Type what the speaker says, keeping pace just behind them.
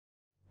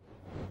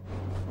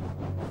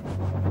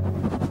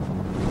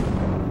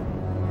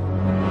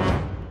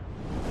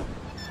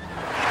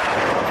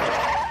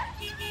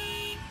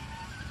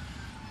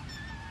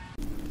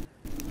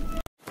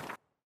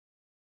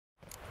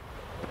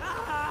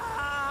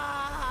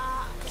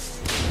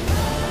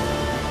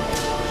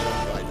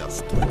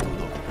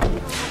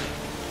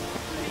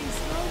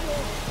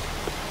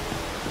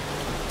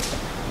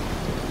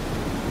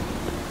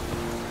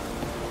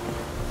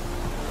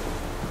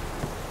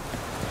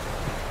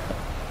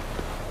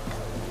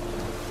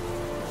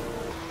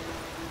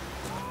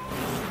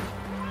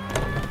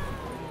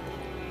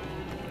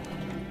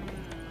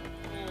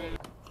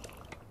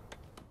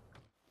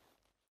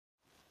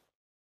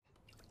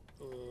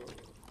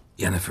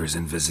Yennefer's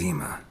in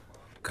Vizima.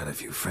 Got a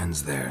few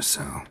friends there,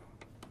 so...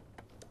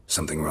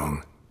 Something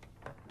wrong?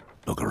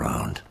 Look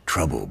around.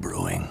 Trouble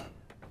brewing.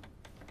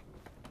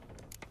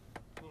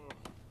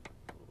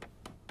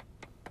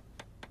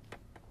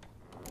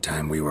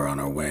 Time we were on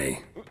our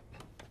way.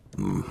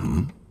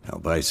 Mm-hmm. I'll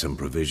buy some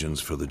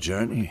provisions for the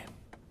journey.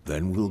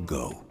 Then we'll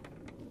go.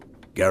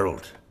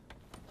 Geralt,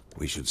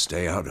 we should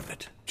stay out of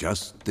it.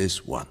 Just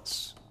this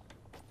once.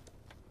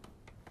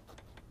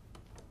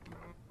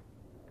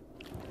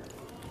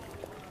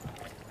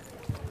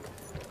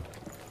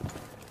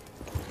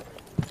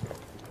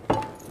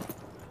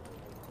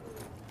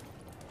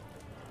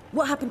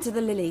 What happened to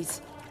the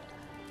lilies?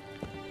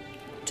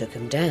 Took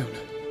him down.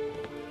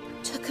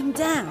 Took them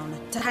down?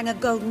 To hang a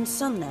golden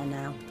sun there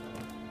now?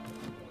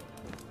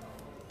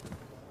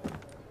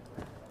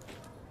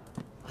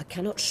 I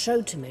cannot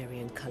show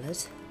Temerian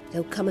colours.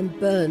 They'll come and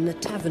burn the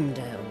tavern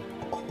down.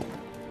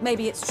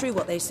 Maybe it's true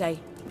what they say.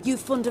 You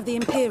fond of the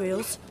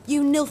Imperials?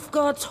 You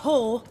Nilfgaard's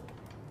whore?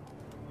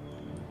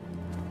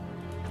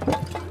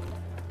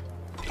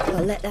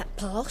 I'll let that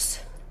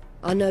pass.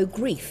 I know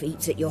grief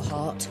eats at your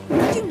heart.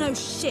 You know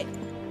shit.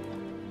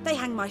 They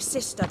hanged my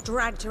sister,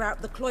 dragged her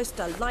out the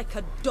cloister like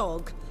a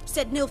dog.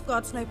 Said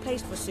Nilfgaard's no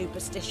place for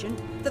superstition,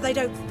 that they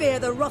don't fear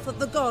the wrath of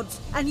the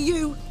gods. And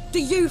you, do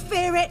you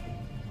fear it?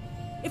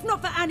 If not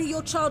for Annie,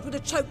 your child would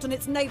have choked on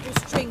its navel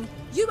string.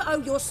 You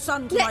owe your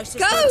son to my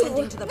sister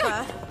attending to the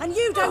birth, and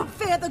you don't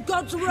fear the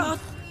gods'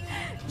 wrath.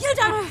 You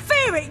don't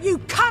fear it, you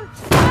cunt!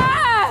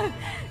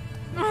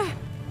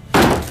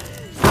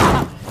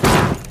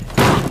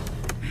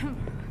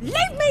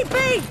 Leave me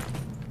be!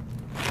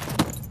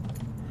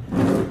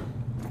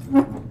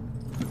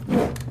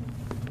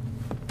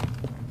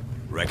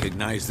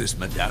 Recognize this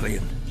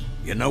medallion?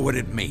 You know what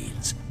it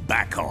means.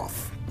 Back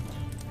off.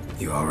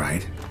 You all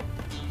right?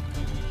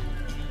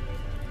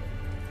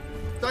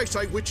 They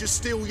say witches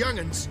steal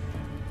young'uns.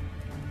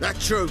 That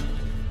true?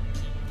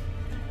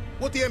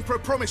 What the Emperor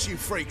promise you,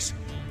 freaks?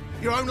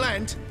 Your own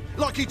land?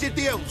 Like he did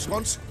the elves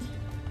once?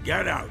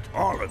 Get out,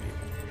 all of you.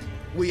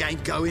 We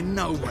ain't going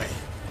nowhere.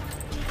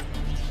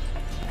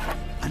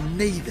 And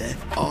neither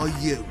are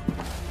you.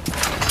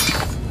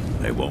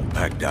 They won't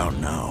back down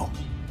now.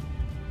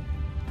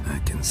 I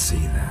can see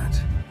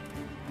that.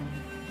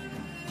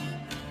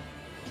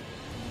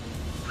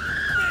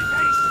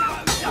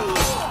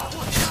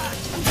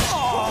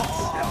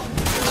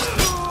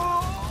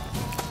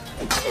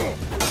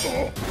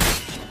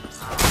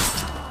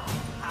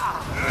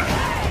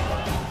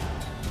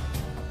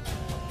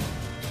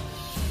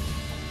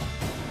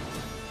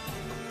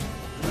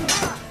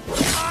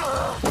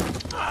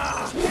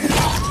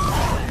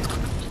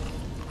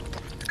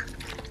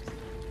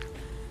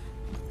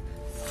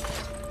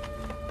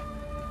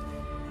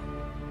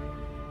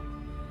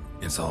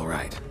 It's all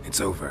right. It's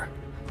over.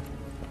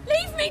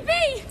 Leave me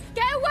be!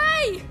 Get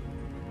away!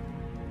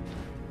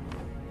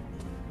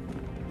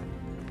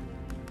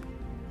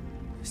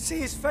 See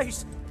his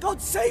face!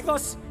 God save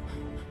us!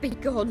 Be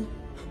gone,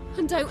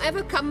 and don't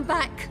ever come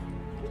back.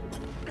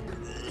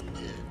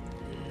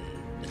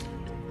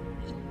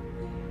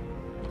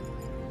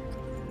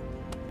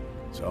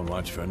 So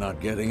much for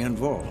not getting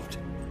involved.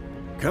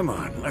 Come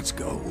on, let's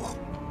go.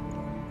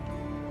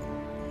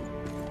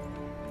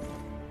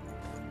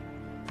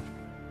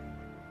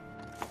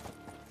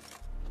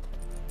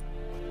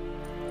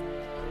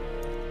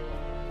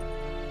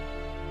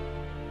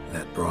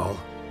 That brawl,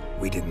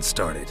 we didn't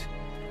start it.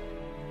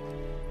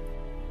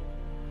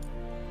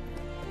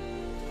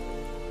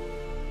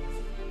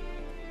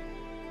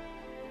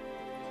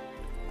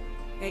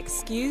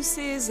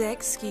 Excuses,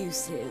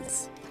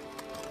 excuses.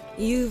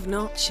 You've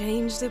not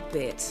changed a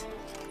bit.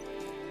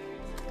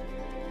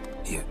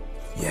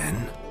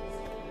 Yen?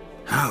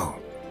 How?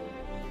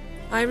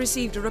 I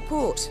received a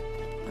report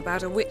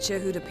about a witcher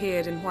who'd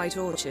appeared in White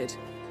Orchard.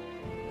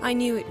 I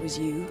knew it was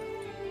you,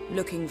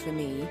 looking for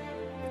me.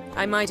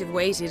 I might have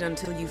waited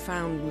until you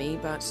found me,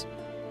 but...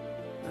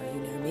 well,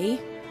 you know me.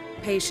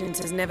 Patience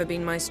has never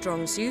been my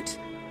strong suit.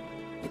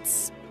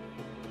 It's...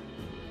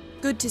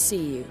 good to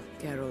see you,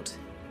 Geralt.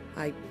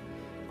 I'd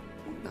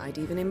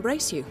even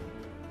embrace you.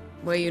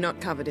 Were you not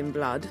covered in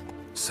blood?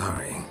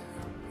 Sorry.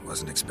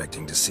 Wasn't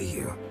expecting to see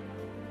you.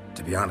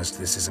 To be honest,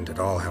 this isn't at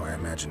all how I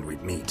imagined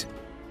we'd meet.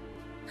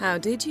 How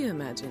did you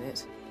imagine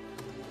it?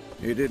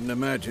 You didn't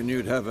imagine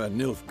you'd have a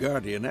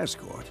Nilfgaardian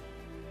escort.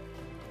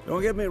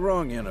 Don't get me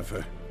wrong,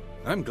 Yennefer.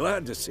 I'm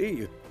glad to see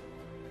you.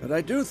 But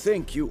I do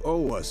think you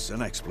owe us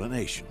an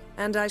explanation.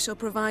 And I shall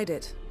provide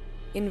it.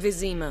 In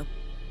Vizima.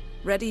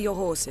 Ready your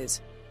horses.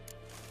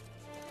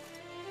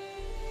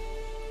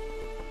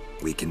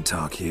 We can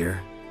talk here.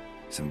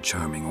 Some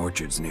charming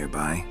orchards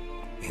nearby.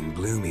 In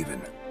bloom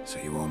even, so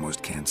you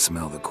almost can't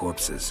smell the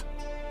corpses.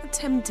 A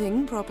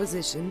tempting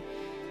proposition.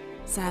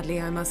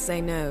 Sadly, I must say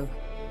no.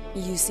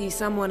 You see,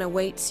 someone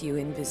awaits you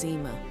in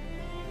Vizima.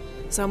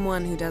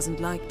 Someone who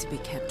doesn't like to be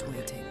kept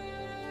waiting.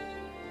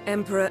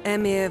 Emperor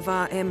Emir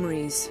var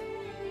Emrys.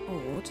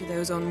 Or, to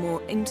those on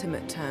more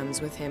intimate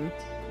terms with him,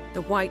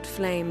 the white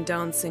flame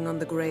dancing on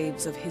the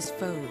graves of his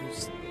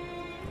foes.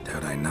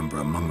 Doubt I number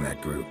among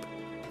that group.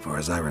 Far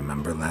as I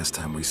remember, last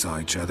time we saw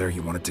each other, he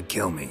wanted to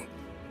kill me.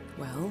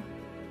 Well,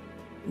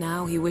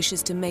 now he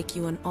wishes to make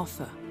you an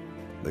offer.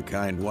 The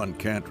kind one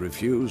can't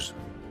refuse?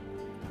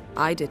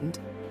 I didn't,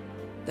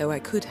 though I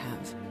could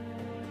have.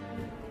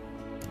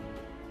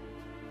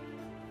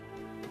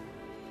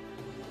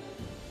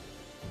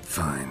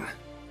 Fine.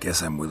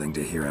 Guess I'm willing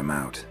to hear him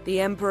out.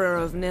 The Emperor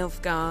of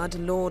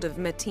Nilfgaard, Lord of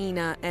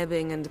Metina,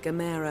 Ebbing and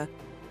Gamera,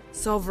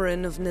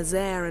 Sovereign of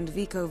Nazaire and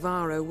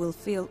Vicovaro will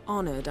feel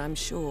honored, I'm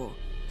sure.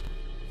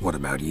 What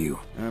about you?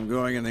 I'm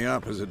going in the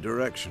opposite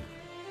direction.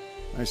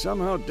 I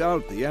somehow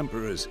doubt the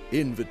Emperor's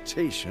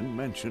invitation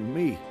mentioned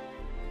me.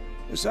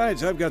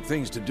 Besides, I've got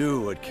things to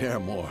do at Kaer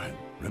Morhen,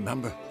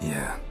 remember?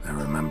 Yeah, I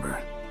remember.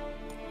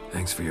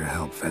 Thanks for your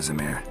help,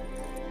 Vesemir.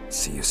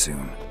 See you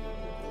soon.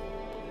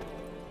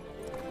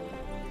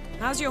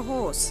 How's your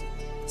horse?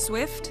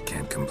 Swift?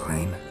 Can't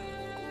complain.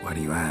 Why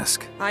do you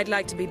ask? I'd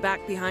like to be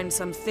back behind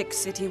some thick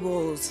city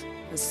walls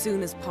as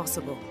soon as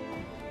possible.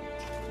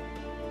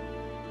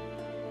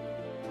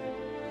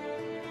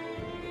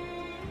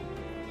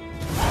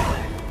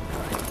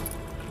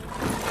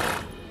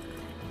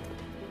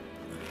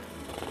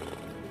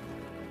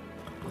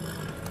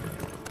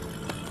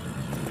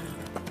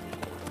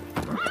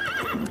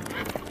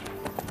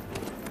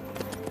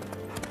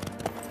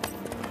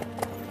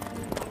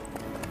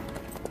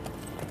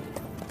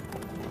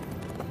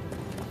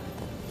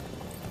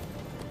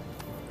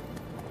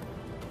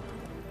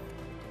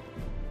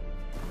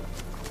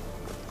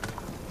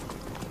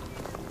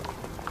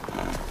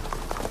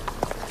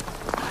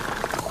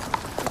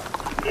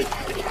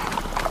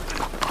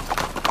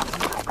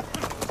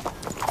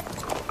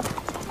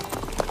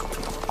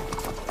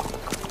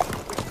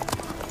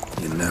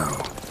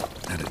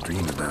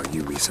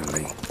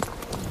 Recently.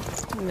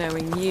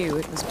 Knowing you,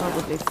 it was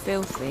probably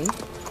filthy.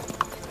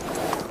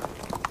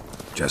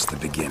 Just the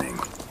beginning.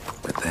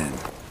 But then...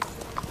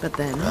 But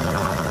then...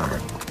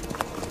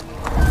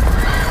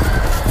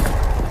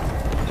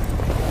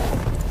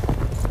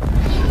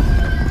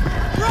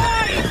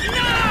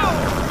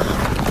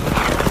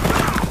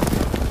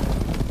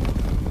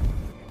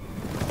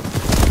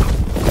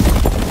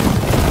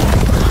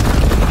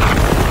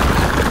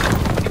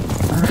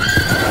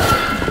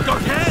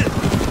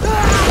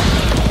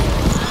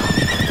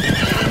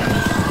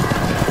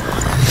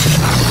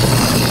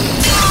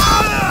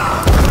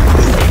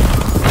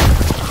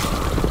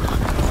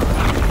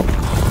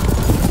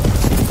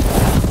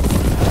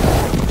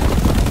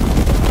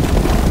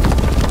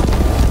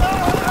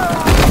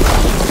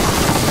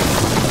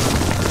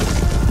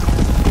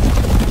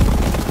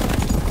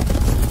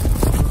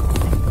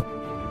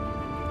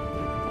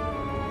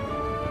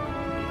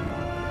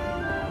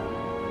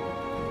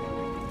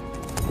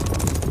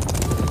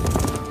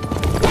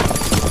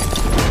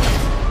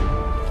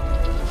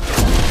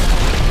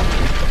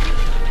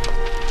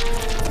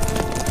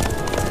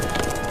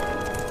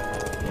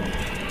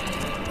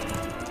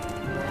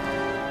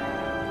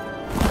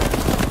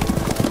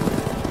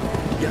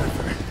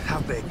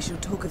 We shall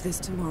talk of this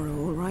tomorrow,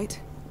 all right?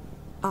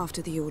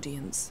 After the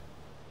audience.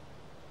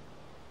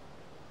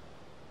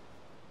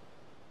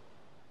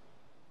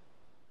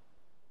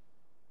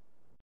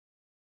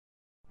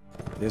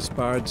 This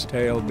bard's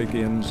tale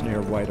begins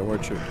near White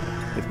Orchard,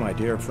 with my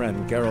dear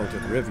friend Geralt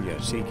of Rivia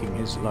seeking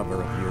his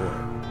lover of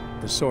yore,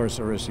 the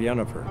sorceress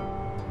Yennefer.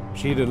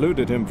 She'd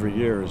eluded him for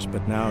years,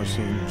 but now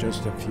seemed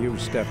just a few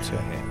steps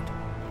ahead.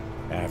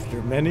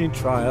 After many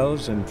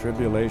trials and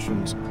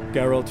tribulations,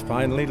 Geralt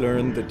finally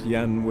learned that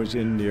Yen was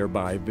in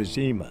nearby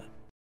Vizima.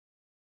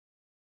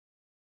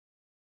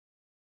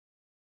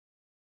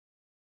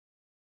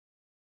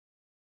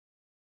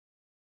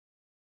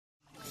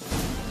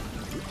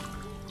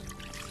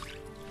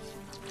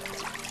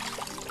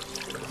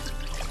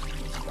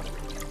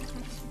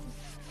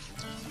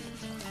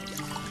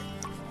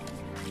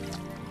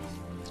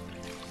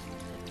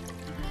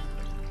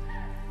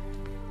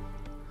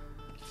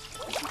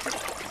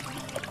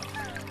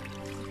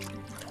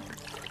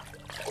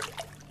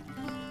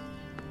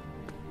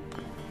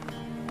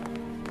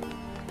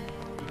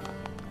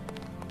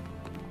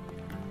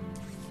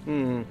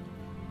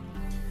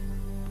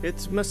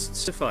 It must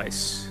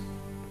suffice.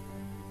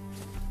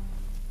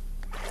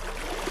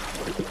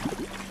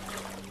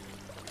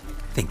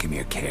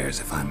 Thinkemere cares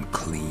if I'm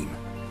clean.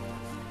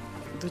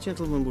 The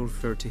gentleman will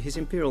refer to His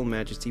Imperial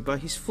Majesty by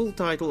his full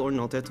title or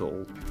not at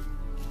all.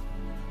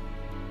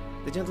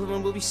 The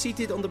gentleman will be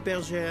seated on the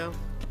bergère.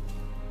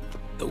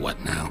 The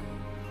what now?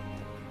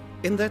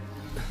 In that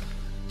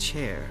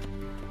chair.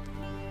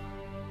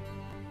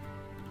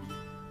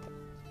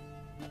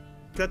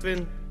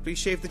 Cletwin, please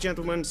shave the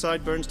gentleman's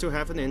sideburns to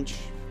half an inch.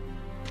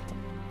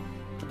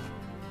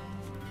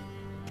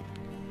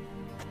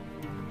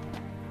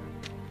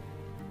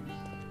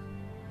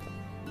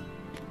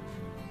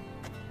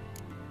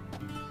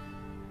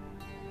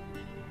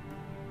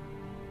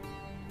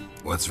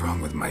 What's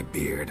wrong with my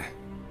beard?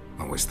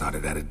 Always thought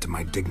it added to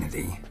my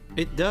dignity.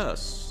 It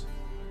does.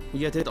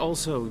 Yet it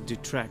also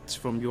detracts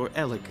from your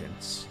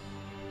elegance.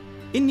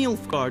 In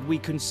Nilfgaard, we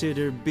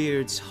consider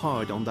beards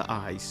hard on the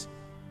eyes.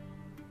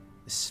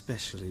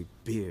 Especially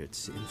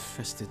beards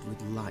infested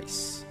with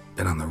lice.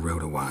 Been on the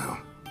road a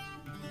while.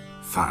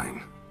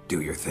 Fine,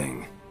 do your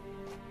thing.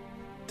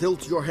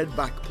 Tilt your head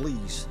back,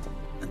 please,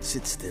 and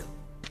sit still.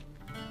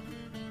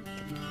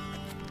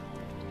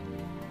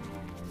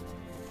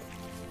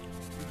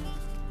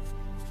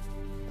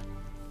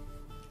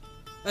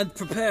 And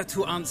prepare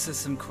to answer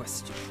some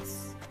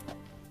questions.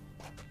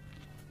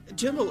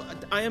 General,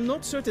 I am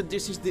not certain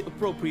this is the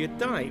appropriate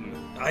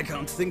time. I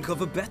can't think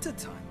of a better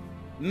time.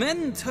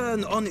 Men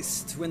turn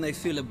honest when they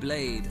feel a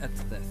blade at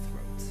their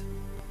throat.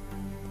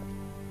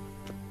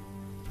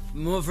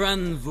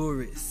 Morvran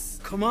Voris,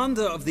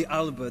 commander of the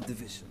Alba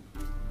Division.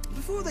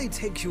 Before they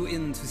take you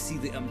in to see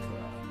the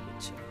Emperor,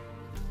 Witcher,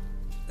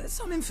 there's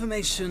some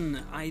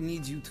information I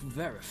need you to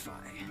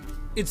verify.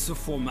 It's a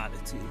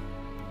formality,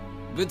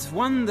 but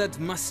one that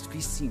must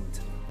be seen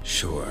to.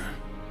 Sure.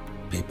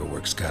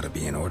 Paperwork's gotta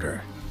be in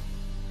order.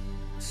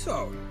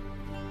 So,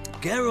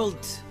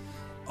 Geralt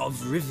of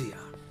Rivia.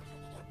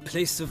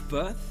 Place of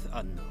birth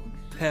unknown.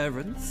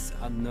 Parents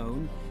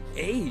unknown.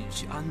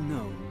 Age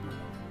unknown.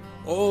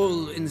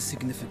 All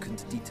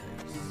insignificant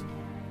details.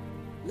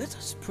 Let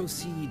us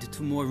proceed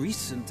to more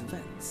recent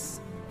events.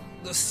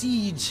 The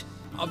siege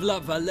of La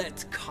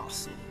Valette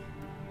Castle.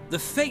 The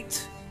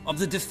fate of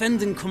the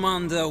defending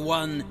commander,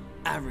 one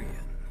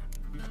Arian.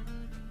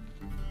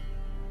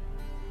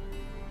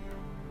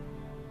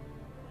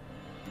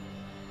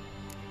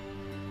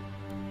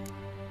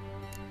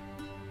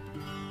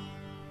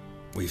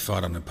 We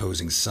fought on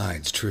opposing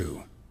sides,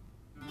 true.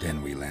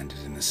 Then we landed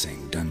in the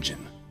same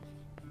dungeon.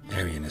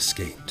 Arian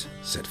escaped,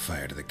 set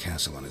fire to the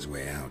castle on his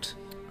way out.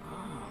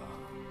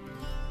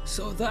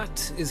 So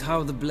that is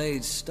how the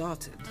blade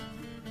started.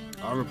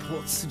 Our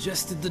reports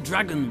suggested the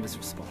dragon was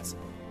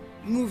responsible.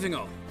 Moving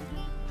on.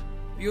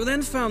 You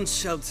then found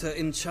shelter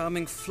in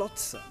charming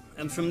Flotsam,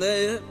 and from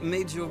there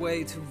made your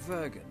way to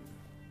Vergen.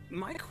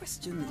 My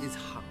question is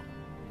how?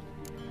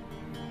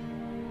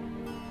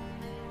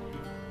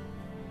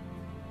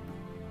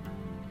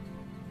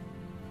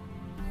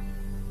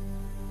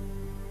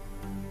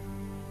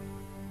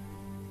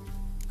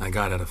 I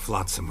got out of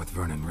Flotsam with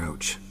Vernon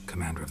Roach,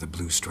 commander of the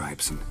Blue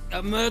Stripes, and...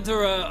 A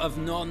murderer of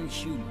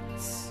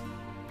non-humans.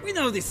 We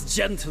know this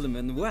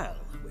gentleman well,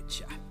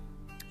 Witcher.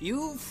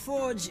 You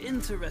forge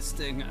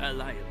interesting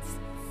alliances.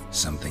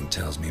 Something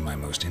tells me my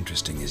most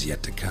interesting is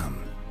yet to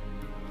come.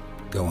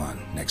 Go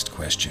on, next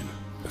question,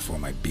 before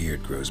my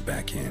beard grows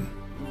back in.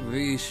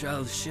 We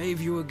shall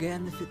shave you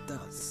again if it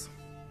does.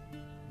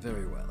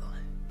 Very well.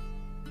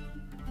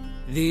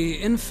 The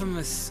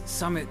infamous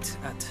summit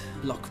at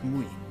Loch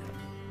Muin.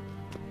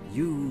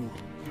 You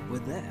were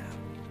there.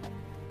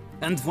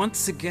 And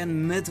once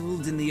again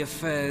meddled in the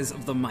affairs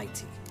of the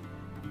mighty.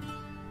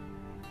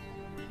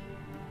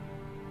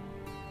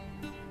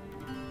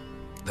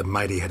 The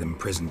mighty had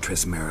imprisoned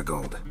Triss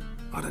Marigold.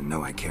 Ought to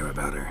know I care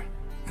about her.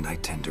 And I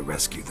tend to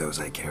rescue those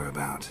I care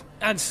about.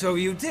 And so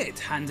you did,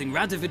 handing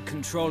Radovid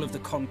control of the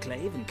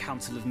Conclave and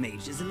Council of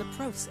Mages in the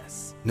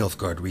process.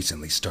 Nilfgaard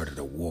recently started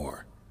a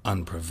war,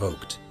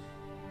 unprovoked.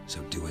 So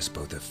do us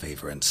both a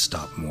favor and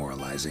stop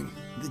moralizing.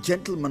 The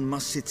gentleman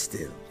must sit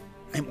still.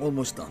 I'm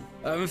almost done.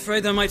 I'm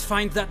afraid I might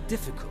find that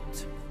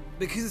difficult.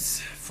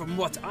 Because, from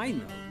what I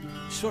know,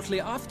 shortly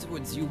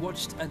afterwards you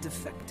watched a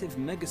defective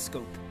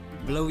megascope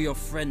blow your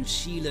friend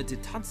Sheila de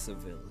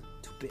Tanserville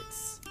to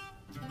bits.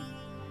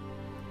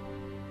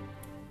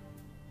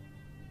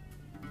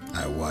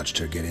 I watched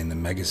her get in the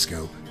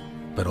megascope,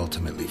 but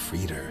ultimately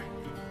freed her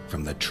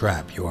from the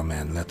trap your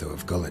man Letho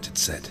of Gullet had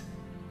set.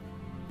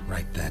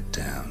 Write that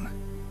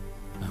down.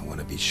 I want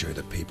to be sure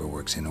the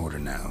paperwork's in order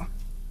now.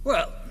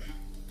 Well,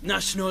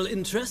 national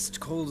interest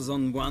calls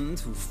on one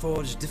to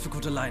forge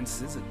difficult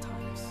alliances at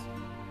times.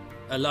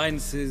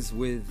 Alliances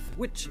with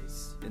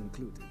witches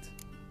included.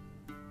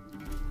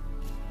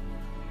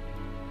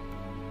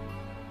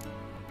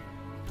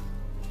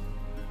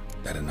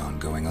 That an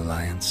ongoing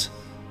alliance?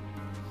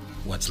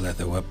 What's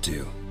Letho up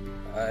to?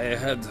 I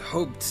had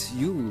hoped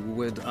you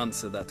would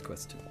answer that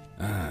question.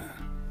 Ah,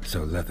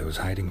 so Letho's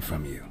hiding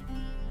from you.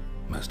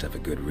 Must have a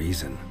good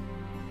reason.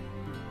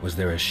 Was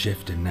there a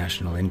shift in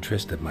national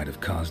interest that might have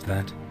caused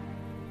that?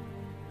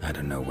 I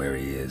don't know where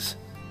he is.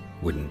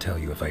 Wouldn't tell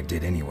you if I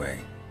did anyway.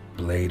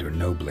 Blade or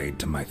no blade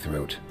to my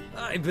throat.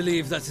 I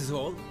believe that is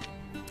all.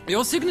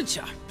 Your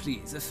signature,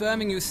 please,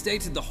 affirming you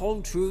stated the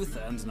whole truth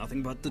and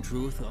nothing but the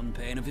truth on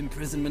pain of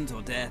imprisonment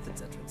or death,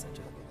 etc.,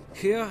 etc.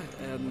 Here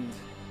and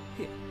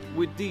here.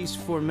 With these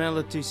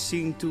formalities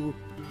seen to,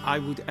 I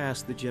would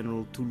ask the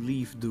General to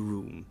leave the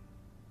room.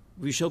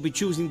 We shall be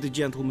choosing the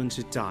gentleman's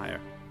attire.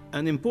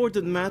 An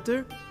important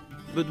matter,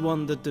 but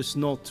one that does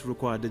not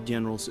require the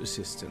General's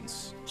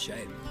assistance.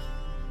 Shame.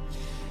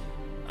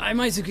 I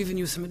might have given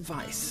you some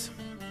advice.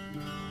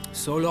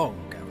 So long,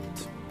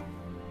 Geralt.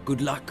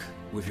 Good luck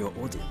with your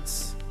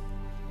audience.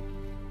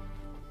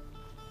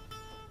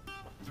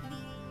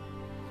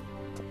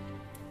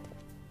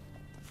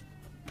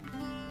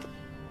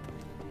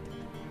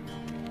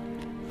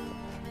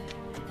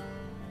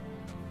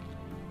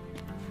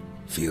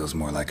 Feels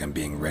more like I'm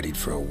being readied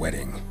for a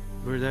wedding.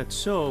 Were that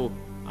so,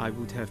 I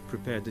would have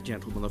prepared the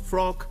gentleman a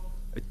frock,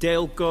 a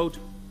tailcoat,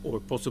 or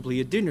possibly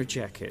a dinner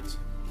jacket.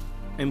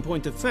 In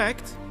point of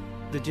fact,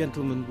 the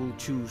gentleman will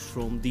choose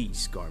from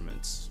these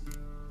garments.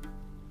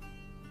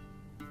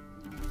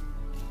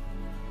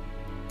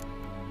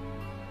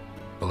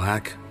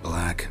 Black,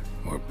 black,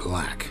 or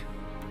black?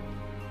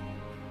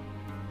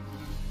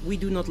 We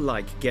do not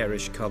like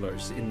garish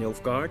colors in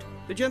Nilfgaard.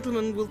 The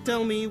gentleman will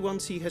tell me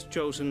once he has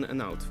chosen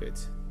an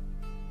outfit.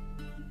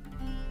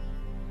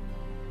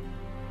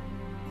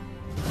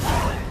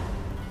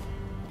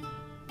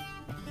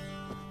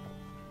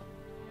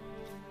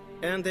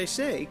 And they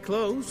say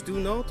clothes do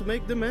not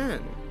make the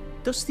man.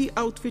 Does the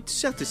outfit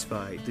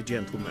satisfy the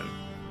gentleman?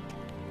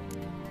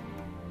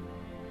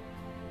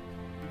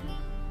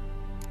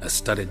 A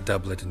studded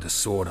doublet and a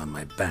sword on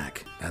my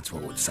back, that's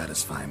what would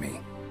satisfy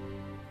me.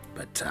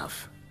 But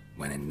tough,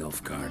 when in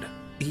Nilfgaard.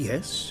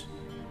 Yes?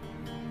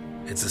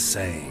 It's a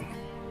saying.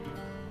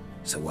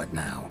 So what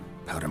now?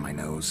 Powder my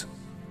nose?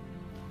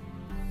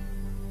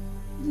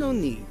 No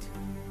need.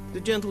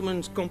 The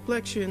gentleman's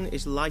complexion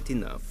is light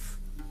enough.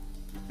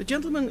 The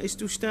gentleman is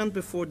to stand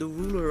before the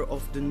ruler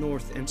of the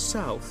North and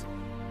South.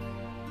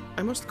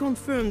 I must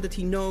confirm that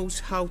he knows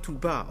how to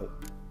bow.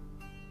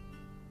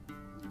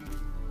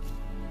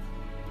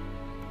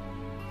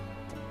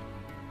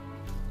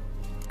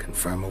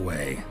 Confirm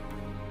away.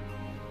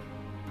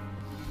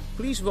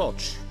 Please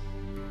watch.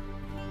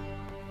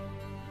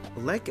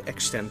 Leg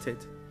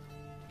extended,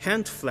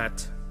 hand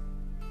flat,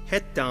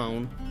 head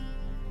down,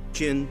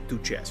 chin to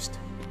chest.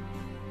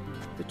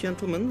 The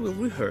gentleman will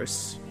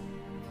rehearse.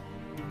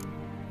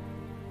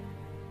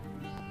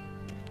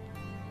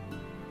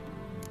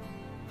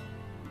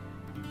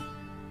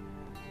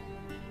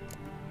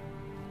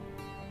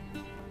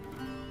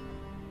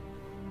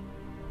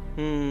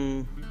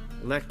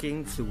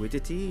 Lacking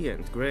fluidity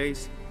and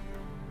grace.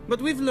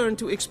 But we've learned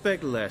to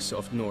expect less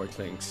of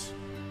Nordlings.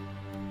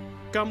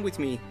 Come with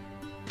me.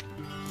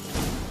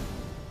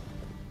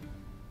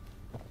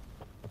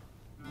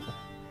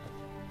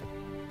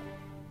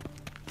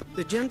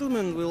 The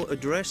gentleman will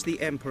address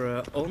the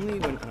Emperor only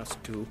when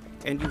asked to,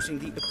 and using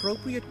the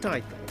appropriate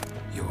title.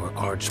 Your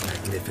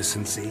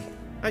Arch-Magnificency?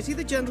 I see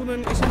the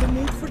gentleman is in the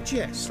mood for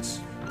jests.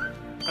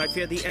 I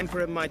fear the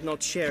Emperor might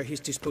not share his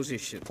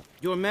disposition.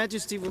 Your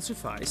Majesty will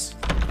suffice.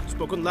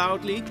 Spoken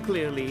loudly,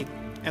 clearly,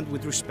 and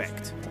with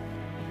respect.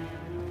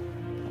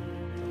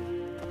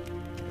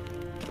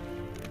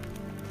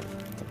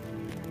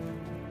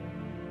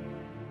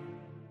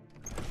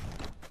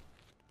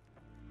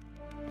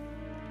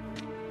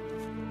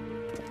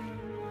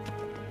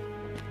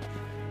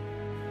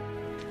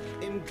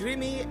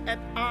 Imgrimi et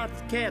art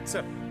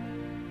ketzer.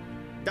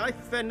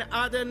 Daifen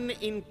aden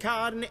in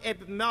karn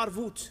eb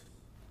marvut.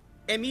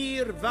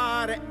 Emir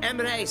var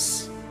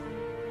emreis.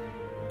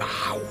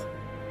 Bow.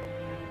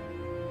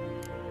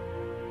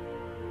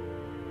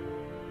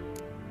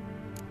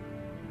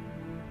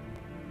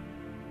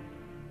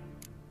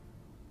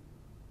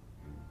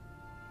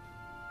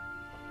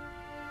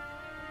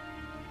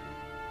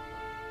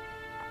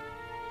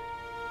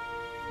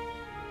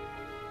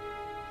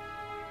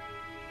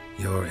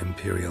 Your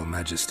Imperial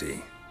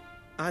Majesty.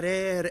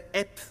 Arer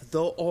ep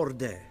the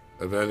orde.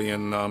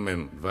 Weljen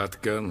namen,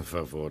 wat gern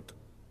favort.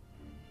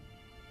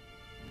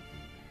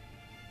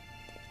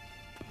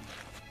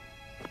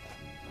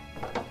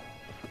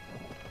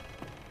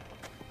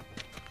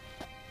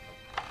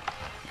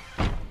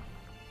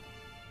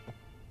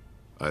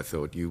 I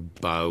thought you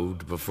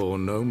bowed before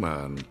no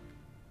man.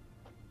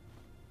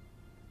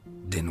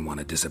 Didn't want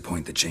to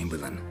disappoint the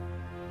Chamberlain.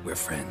 We're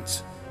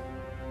friends.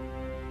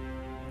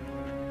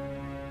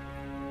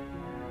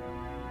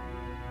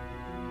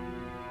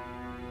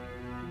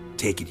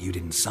 Take it you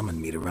didn't summon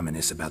me to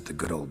reminisce about the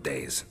good old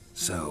days,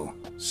 so...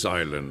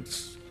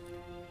 Silence.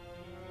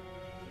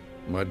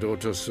 My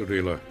daughter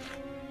Cyrilla,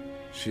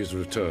 she's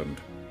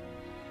returned.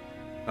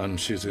 And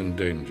she's in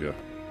danger.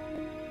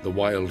 The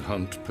Wild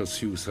Hunt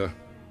pursues her.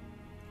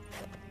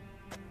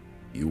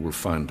 You will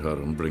find her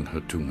and bring her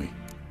to me.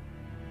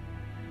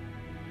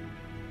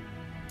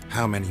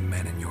 How many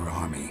men in your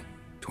army?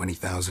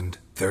 20,000?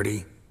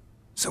 30?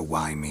 So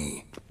why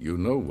me? You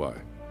know why.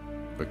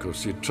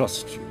 Because she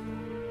trusts you.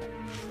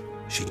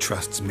 She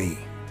trusts me,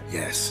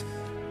 yes.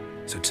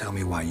 So tell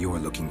me why you're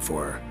looking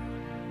for her.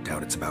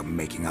 Doubt it's about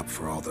making up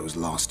for all those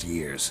lost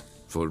years.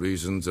 For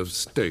reasons of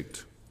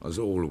state, as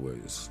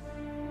always.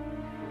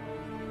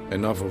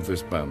 Enough of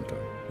this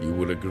banter. You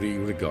will agree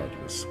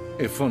regardless.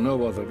 If for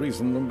no other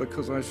reason than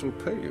because I shall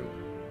pay you.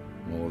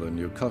 More than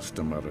you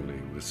customarily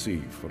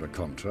receive for a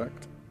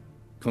contract.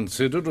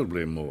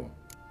 Considerably more.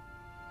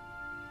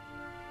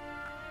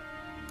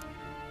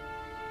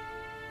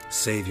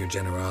 Save your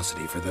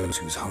generosity for those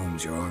whose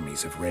homes your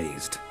armies have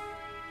razed.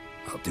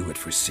 I'll do it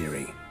for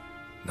Ciri,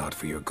 not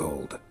for your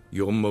gold.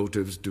 Your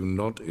motives do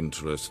not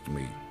interest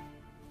me.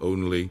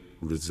 Only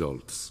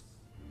results.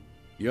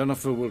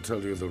 Yennefer will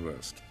tell you the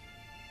rest.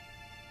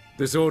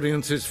 This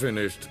audience is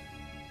finished.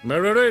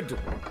 Mererid!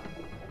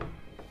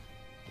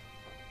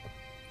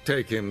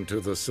 Take him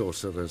to the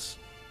sorceress.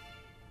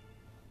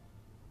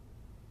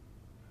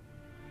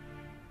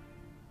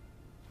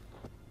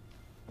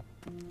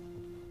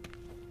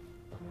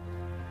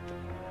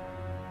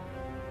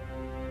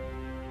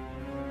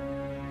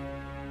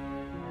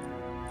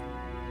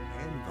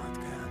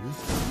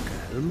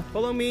 realm.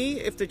 Follow me,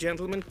 if the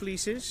gentleman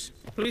pleases.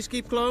 Please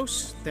keep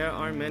close. There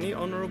are many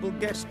honorable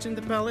guests in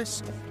the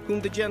palace,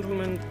 whom the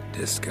gentleman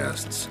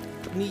disgusts.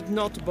 Need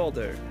not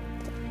bother.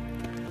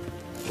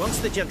 Once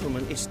the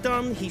gentleman is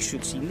done, he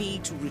should see me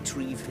to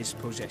retrieve his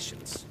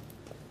possessions.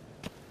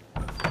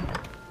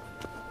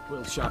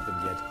 Well sharpened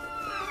yet.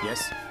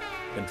 Yes?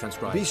 Then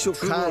transcribe. Be so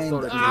True kind.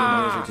 authority in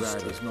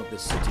Novigrad is not the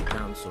city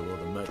council or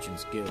the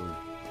merchants' guild,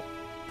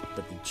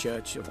 but the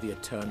Church of the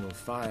Eternal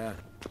Fire.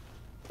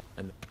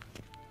 And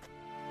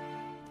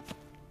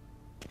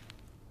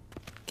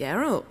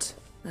Geralt,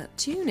 that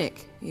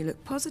tunic. You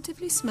look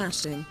positively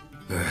smashing.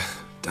 Ugh,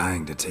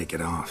 dying to take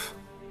it off.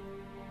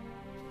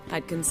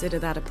 I'd consider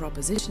that a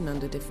proposition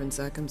under different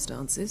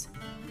circumstances.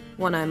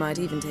 One I might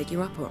even take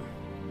you up on.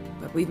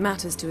 But we've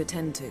matters to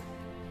attend to.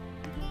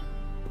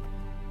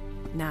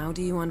 Now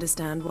do you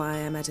understand why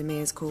I'm at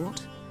Emir's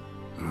court?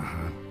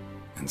 Uh-huh.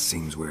 And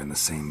seems we're in the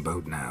same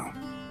boat now.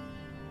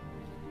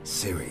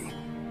 Ciri,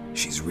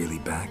 she's really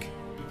back?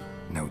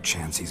 No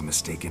chance he's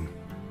mistaken?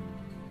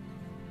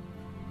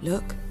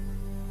 Look,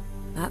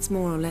 that's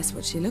more or less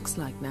what she looks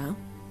like now.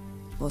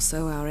 Or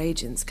so our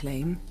agents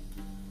claim.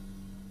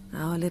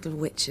 Our little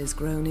witch has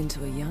grown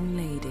into a young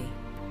lady.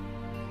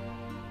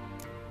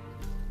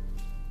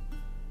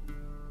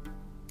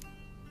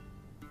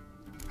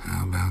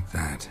 How about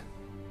that?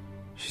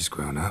 She's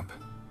grown up?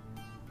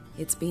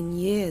 It's been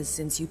years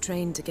since you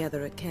trained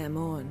together at Kaer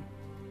Morhen.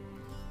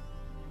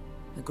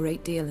 A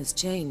great deal has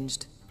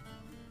changed.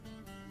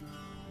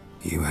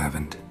 You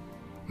haven't.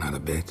 Not a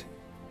bit.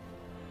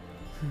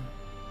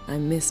 I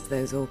missed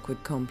those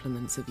awkward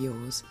compliments of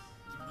yours.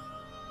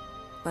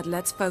 But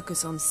let's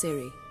focus on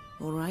Ciri,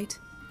 all right?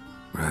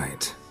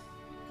 Right.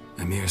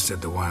 Emir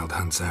said the Wild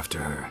Hunt's after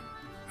her.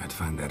 I'd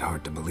find that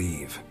hard to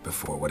believe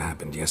before what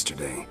happened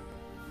yesterday.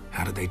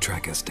 How did they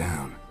track us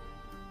down?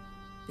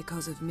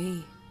 Because of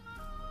me.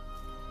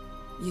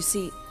 You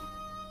see,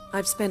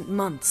 I've spent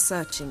months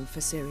searching for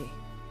Ciri.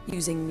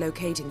 Using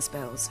locating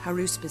spells,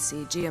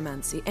 haruspicy,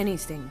 geomancy,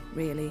 anything,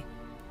 really.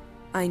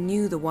 I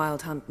knew the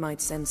Wild Hunt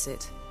might sense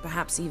it,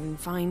 perhaps even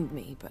find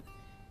me, but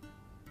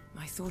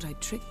I thought I'd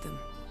tricked them.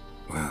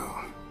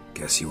 Well,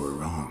 guess you were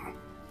wrong.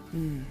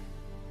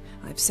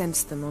 I've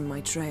sensed them on my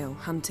trail,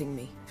 hunting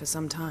me, for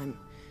some time.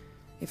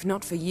 If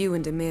not for you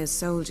and Emir's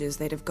soldiers,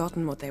 they'd have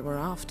gotten what they were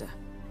after.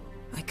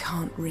 I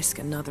can't risk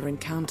another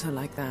encounter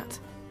like that.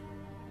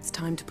 It's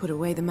time to put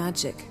away the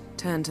magic,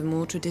 turn to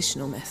more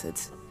traditional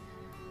methods.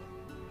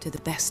 To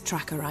the best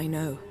tracker I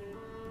know.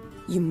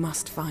 You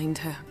must find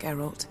her,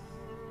 Geralt.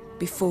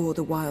 Before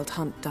the Wild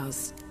Hunt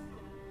does.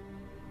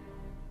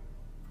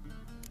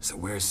 So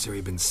where's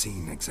Ciri been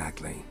seen,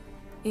 exactly?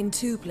 In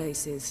two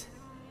places.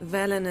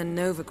 Velen and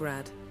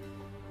Novigrad.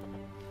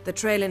 The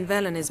trail in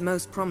Velen is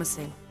most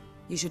promising.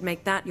 You should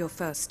make that your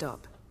first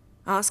stop.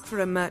 Ask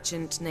for a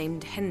merchant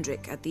named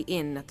Hendrik at the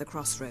inn at the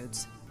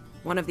crossroads.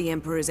 One of the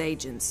Emperor's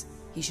agents.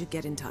 He should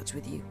get in touch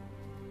with you.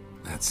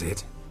 That's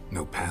it?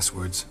 No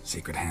passwords,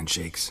 secret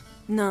handshakes?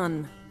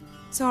 None.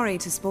 Sorry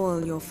to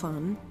spoil your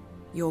fun.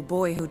 Your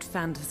boyhood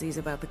fantasies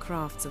about the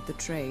crafts of the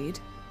trade.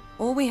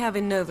 All we have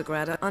in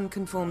Novigrad are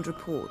unconfirmed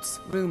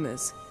reports,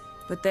 rumors.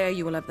 But there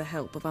you will have the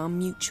help of our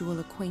mutual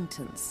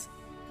acquaintance.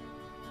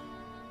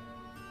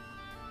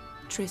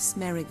 Triss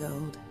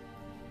Merigold.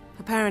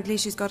 Apparently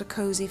she's got a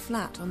cozy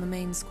flat on the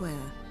main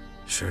square.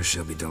 Sure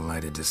she'll be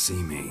delighted to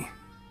see me.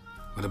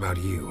 What about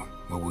you?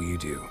 What will you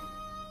do?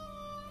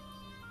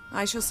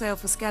 I shall sail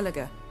for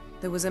Skellige.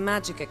 There was a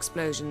magic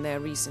explosion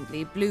there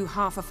recently, blew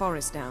half a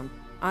forest down.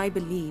 I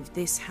believe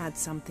this had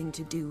something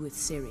to do with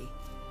Ciri.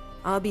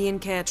 I'll be in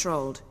Caer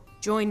Trold.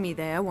 Join me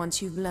there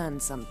once you've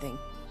learned something.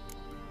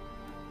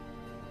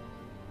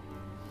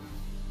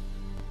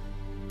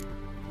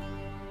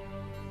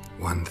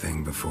 One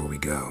thing before we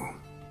go.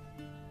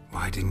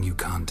 Why didn't you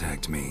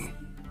contact me?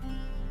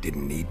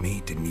 Didn't need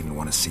me? Didn't even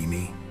want to see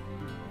me?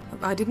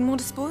 I didn't want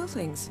to spoil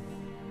things.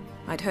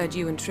 I'd heard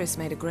you and Triss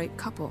made a great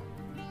couple.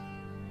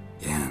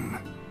 Yen,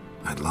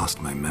 I'd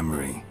lost my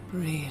memory.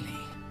 Really?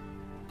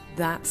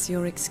 That's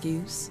your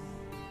excuse?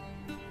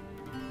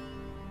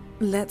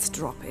 Let's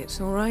drop it,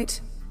 all right?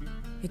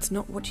 It's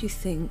not what you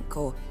think,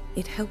 or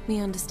it helped me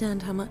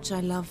understand how much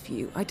I love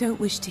you. I don't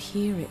wish to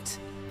hear it.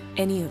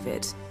 Any of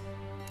it.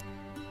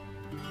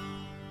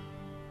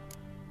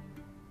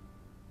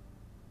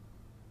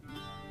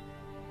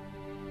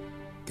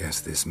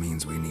 Guess this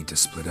means we need to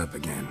split up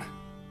again.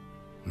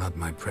 Not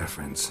my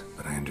preference,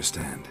 but I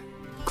understand.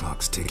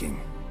 Clock's ticking.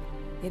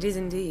 It is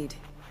indeed.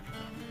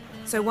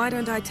 So why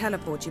don't I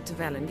teleport you to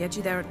Velen, get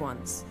you there at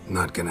once?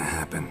 Not gonna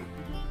happen.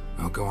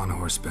 I'll go on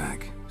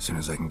horseback, as soon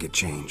as I can get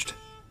changed.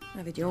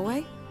 Have it your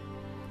way?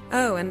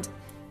 Oh, and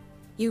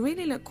you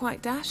really look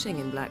quite dashing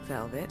in black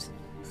velvet.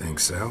 Think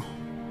so?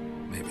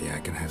 Maybe I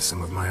can have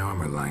some of my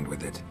armor lined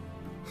with it.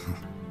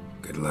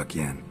 Good luck,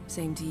 Yen.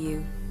 Same to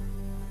you.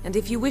 And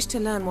if you wish to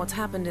learn what's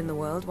happened in the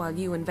world while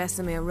you and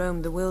Vesemir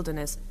roamed the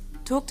wilderness,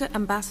 talk to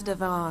Ambassador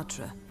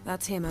Walktrough.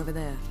 That's him over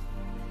there.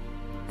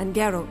 And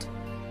Geralt,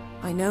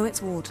 I know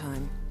it's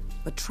wartime,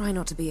 but try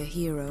not to be a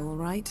hero, all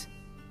right?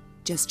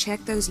 Just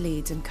check those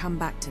leads and come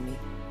back to me,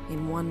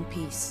 in one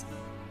piece.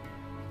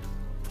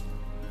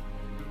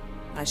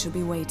 I shall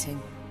be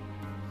waiting.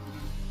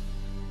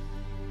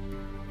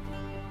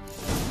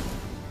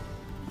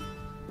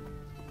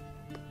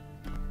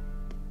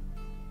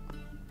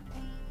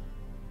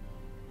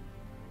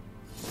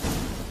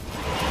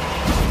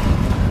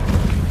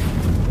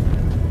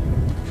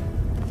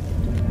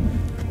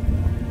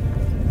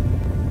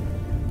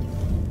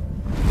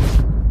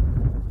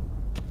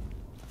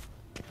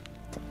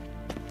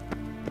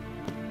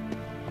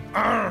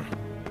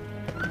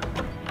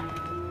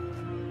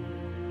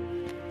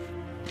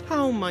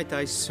 How might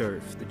I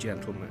serve the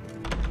gentleman?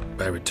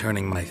 By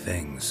returning my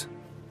things.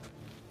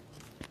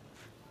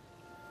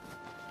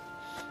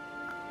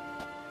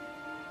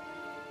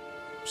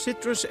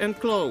 Citrus and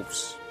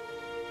cloves.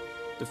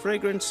 The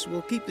fragrance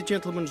will keep the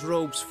gentleman's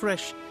robes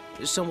fresh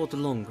somewhat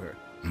longer.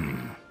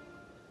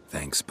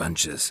 Thanks,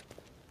 bunches.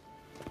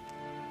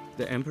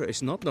 The Emperor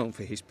is not known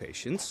for his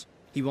patience.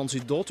 He wants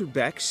his daughter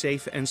back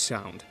safe and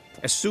sound,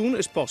 as soon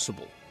as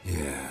possible.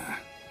 Yeah,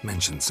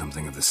 mentioned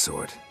something of the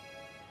sort.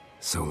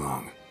 So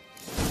long.